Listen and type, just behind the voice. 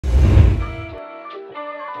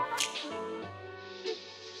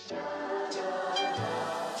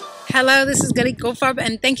Hello, this is Galit Goldfarb,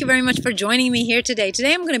 and thank you very much for joining me here today.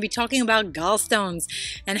 Today I'm going to be talking about gallstones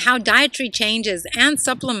and how dietary changes and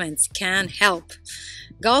supplements can help.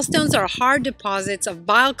 Gallstones are hard deposits of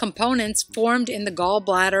bile components formed in the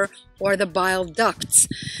gallbladder or the bile ducts.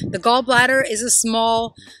 The gallbladder is a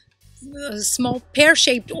small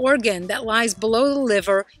pear-shaped organ that lies below the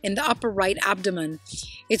liver in the upper right abdomen.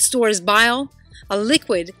 It stores bile, a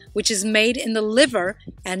liquid which is made in the liver,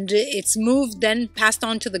 and it's moved then passed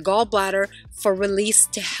on to the gallbladder for release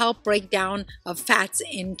to help break down of fats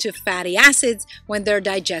into fatty acids when their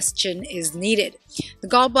digestion is needed. The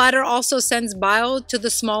gallbladder also sends bile to the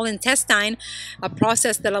small intestine, a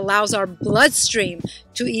process that allows our bloodstream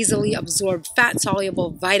to easily absorb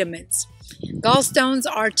fat-soluble vitamins. Gallstones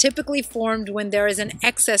are typically formed when there is an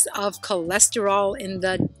excess of cholesterol in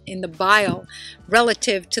the bile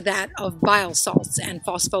relative to that of bile salts and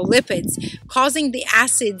phospholipids, causing the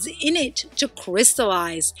acids in it to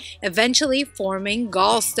crystallize, eventually forming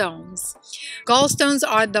gallstones. Gallstones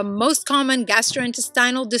are the most common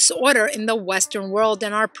gastrointestinal disorder in the Western world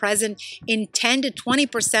and are present in 10 to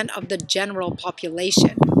 20% of the general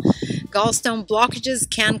population. Gallstone blockages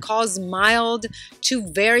can cause mild to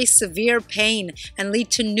very severe pain and lead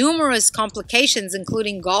to numerous complications,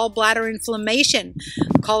 including gallbladder inflammation,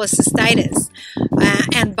 cholecystitis,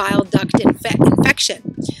 and bile duct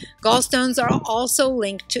infection. Gallstones are also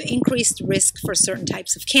linked to increased risk for certain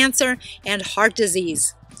types of cancer and heart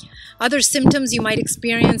disease. Other symptoms you might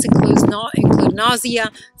experience include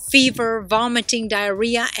nausea, fever, vomiting,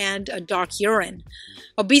 diarrhea, and a dark urine.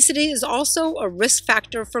 Obesity is also a risk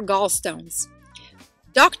factor for gallstones.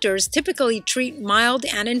 Doctors typically treat mild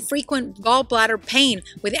and infrequent gallbladder pain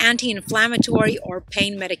with anti-inflammatory or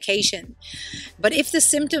pain medication. But if the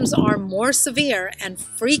symptoms are more severe and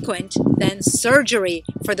frequent, then surgery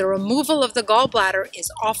for the removal of the gallbladder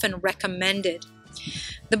is often recommended.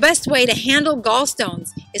 The best way to handle gallstones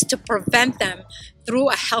is to prevent them through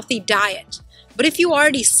a healthy diet. But if you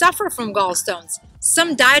already suffer from gallstones,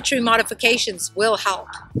 some dietary modifications will help.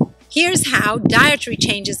 Here's how dietary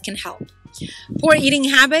changes can help. Poor eating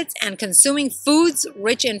habits and consuming foods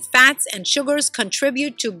rich in fats and sugars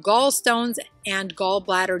contribute to gallstones and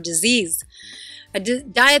gallbladder disease. A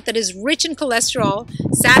diet that is rich in cholesterol,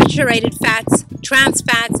 saturated fats, trans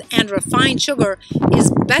fats, and refined sugar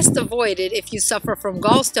is best avoided if you suffer from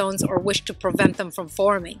gallstones or wish to prevent them from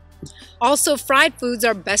forming. Also, fried foods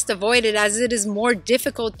are best avoided as it is more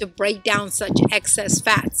difficult to break down such excess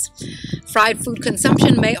fats. Fried food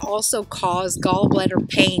consumption may also cause gallbladder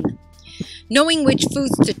pain. Knowing which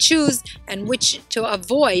foods to choose and which to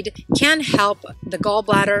avoid can help the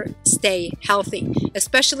gallbladder stay healthy,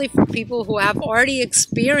 especially for people who have already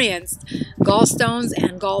experienced gallstones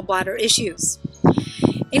and gallbladder issues.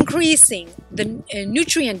 Increasing the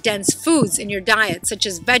nutrient-dense foods in your diet, such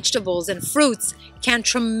as vegetables and fruits, can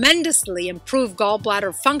tremendously improve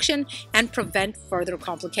gallbladder function and prevent further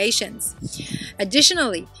complications.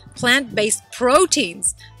 Additionally, plant-based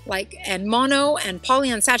proteins and mono and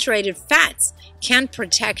polyunsaturated fats can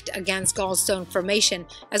protect against gallstone formation,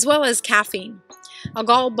 as well as caffeine. A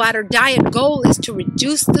gallbladder diet goal is to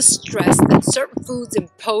reduce the stress that certain foods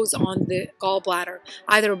impose on the gallbladder,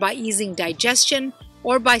 either by easing digestion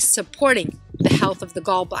or by supporting the health of the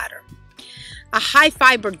gallbladder. A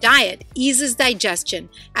high-fiber diet eases digestion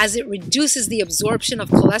as it reduces the absorption of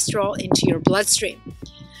cholesterol into your bloodstream.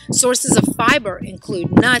 Sources of fiber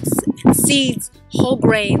include nuts and seeds, whole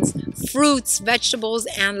grains, fruits, vegetables,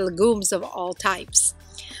 and legumes of all types.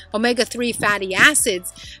 Omega-3 fatty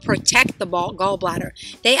acids protect the gallbladder.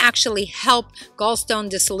 They actually help gallstone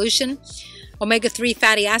dissolution. Omega-3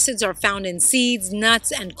 fatty acids are found in seeds,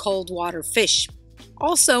 nuts, and cold water fish.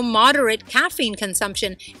 Also, moderate caffeine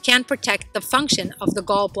consumption can protect the function of the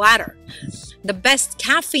gallbladder. The best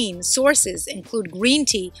caffeine sources include green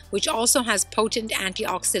tea, which also has potent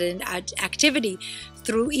antioxidant activity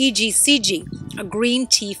through EGCG, a green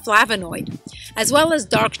tea flavonoid, as well as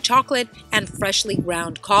dark chocolate and freshly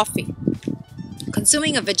ground coffee.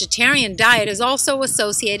 Consuming a vegetarian diet is also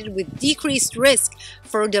associated with decreased risk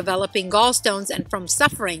for developing gallstones and from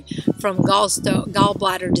suffering from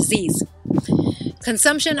gallbladder disease.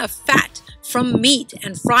 Consumption of fat from meat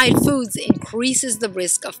and fried foods increases the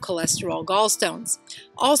risk of cholesterol gallstones.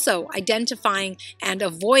 Also, identifying and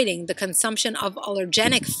avoiding the consumption of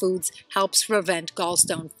allergenic foods helps prevent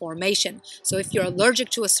gallstone formation. So if you're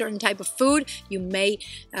allergic to a certain type of food, you may,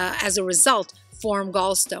 as a result, form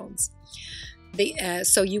gallstones.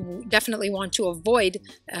 So you definitely want to avoid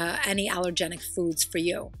any allergenic foods for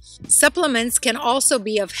you. Supplements can also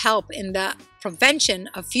be of help in the prevention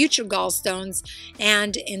of future gallstones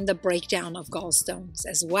and in the breakdown of gallstones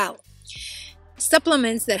as well.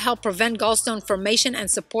 Supplements that help prevent gallstone formation and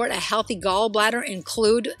support a healthy gallbladder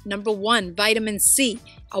include, number 1, vitamin C,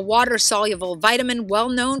 a water-soluble vitamin well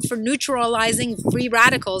known for neutralizing free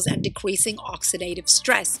radicals and decreasing oxidative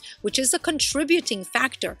stress, which is a contributing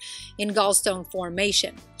factor in gallstone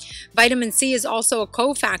formation. Vitamin C is also a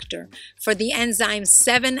cofactor for the enzyme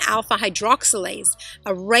 7-alpha hydroxylase,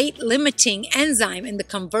 a rate-limiting enzyme in the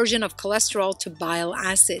conversion of cholesterol to bile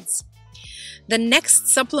acids. The next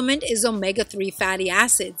supplement is omega-3 fatty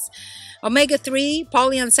acids. Omega-3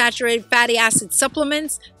 polyunsaturated fatty acid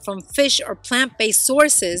supplements from fish or plant-based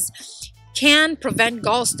sources can prevent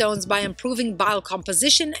gallstones by improving bile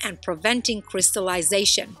composition and preventing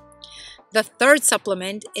crystallization. The third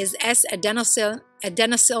supplement is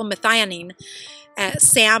S-adenosylmethionine,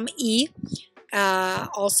 SAMe,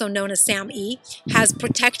 also known as SAMe, has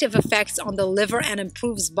protective effects on the liver and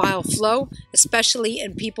improves bile flow, especially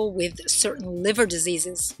in people with certain liver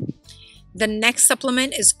diseases. The next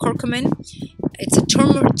supplement is curcumin. It's a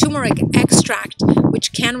turmeric extract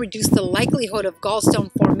which can reduce the likelihood of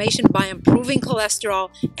gallstone formation by improving cholesterol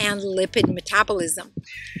and lipid metabolism.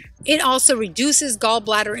 It also reduces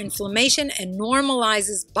gallbladder inflammation and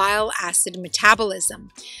normalizes bile acid metabolism.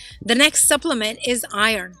 The next supplement is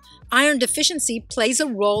iron. Iron deficiency plays a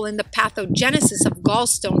role in the pathogenesis of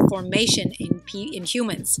gallstone formation in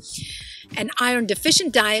humans. An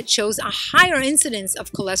iron-deficient diet shows a higher incidence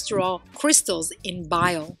of cholesterol crystals in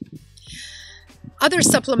bile. Other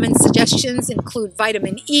supplement suggestions include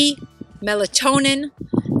vitamin E, melatonin,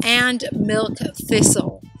 and milk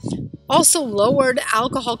thistle. Also, lowered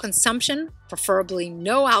alcohol consumption, preferably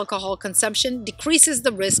no alcohol consumption, decreases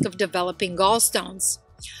the risk of developing gallstones.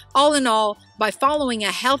 All in all, by following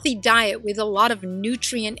a healthy diet with a lot of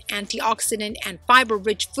nutrient, antioxidant, and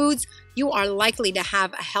fiber-rich foods, you are likely to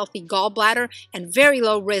have a healthy gallbladder and very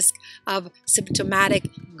low risk of symptomatic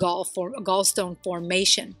gallstone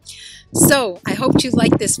formation. So, I hope you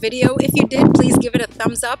liked this video. If you did, please give it a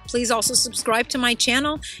thumbs up. Please also subscribe to my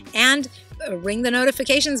channel and ring the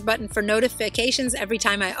notifications button for notifications every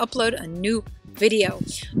time I upload a new video.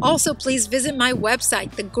 Also, please visit my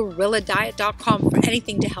website, thegorilladiet.com, for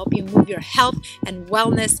anything to help you move your health and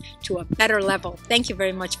wellness to a better level. Thank you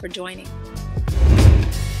very much for joining.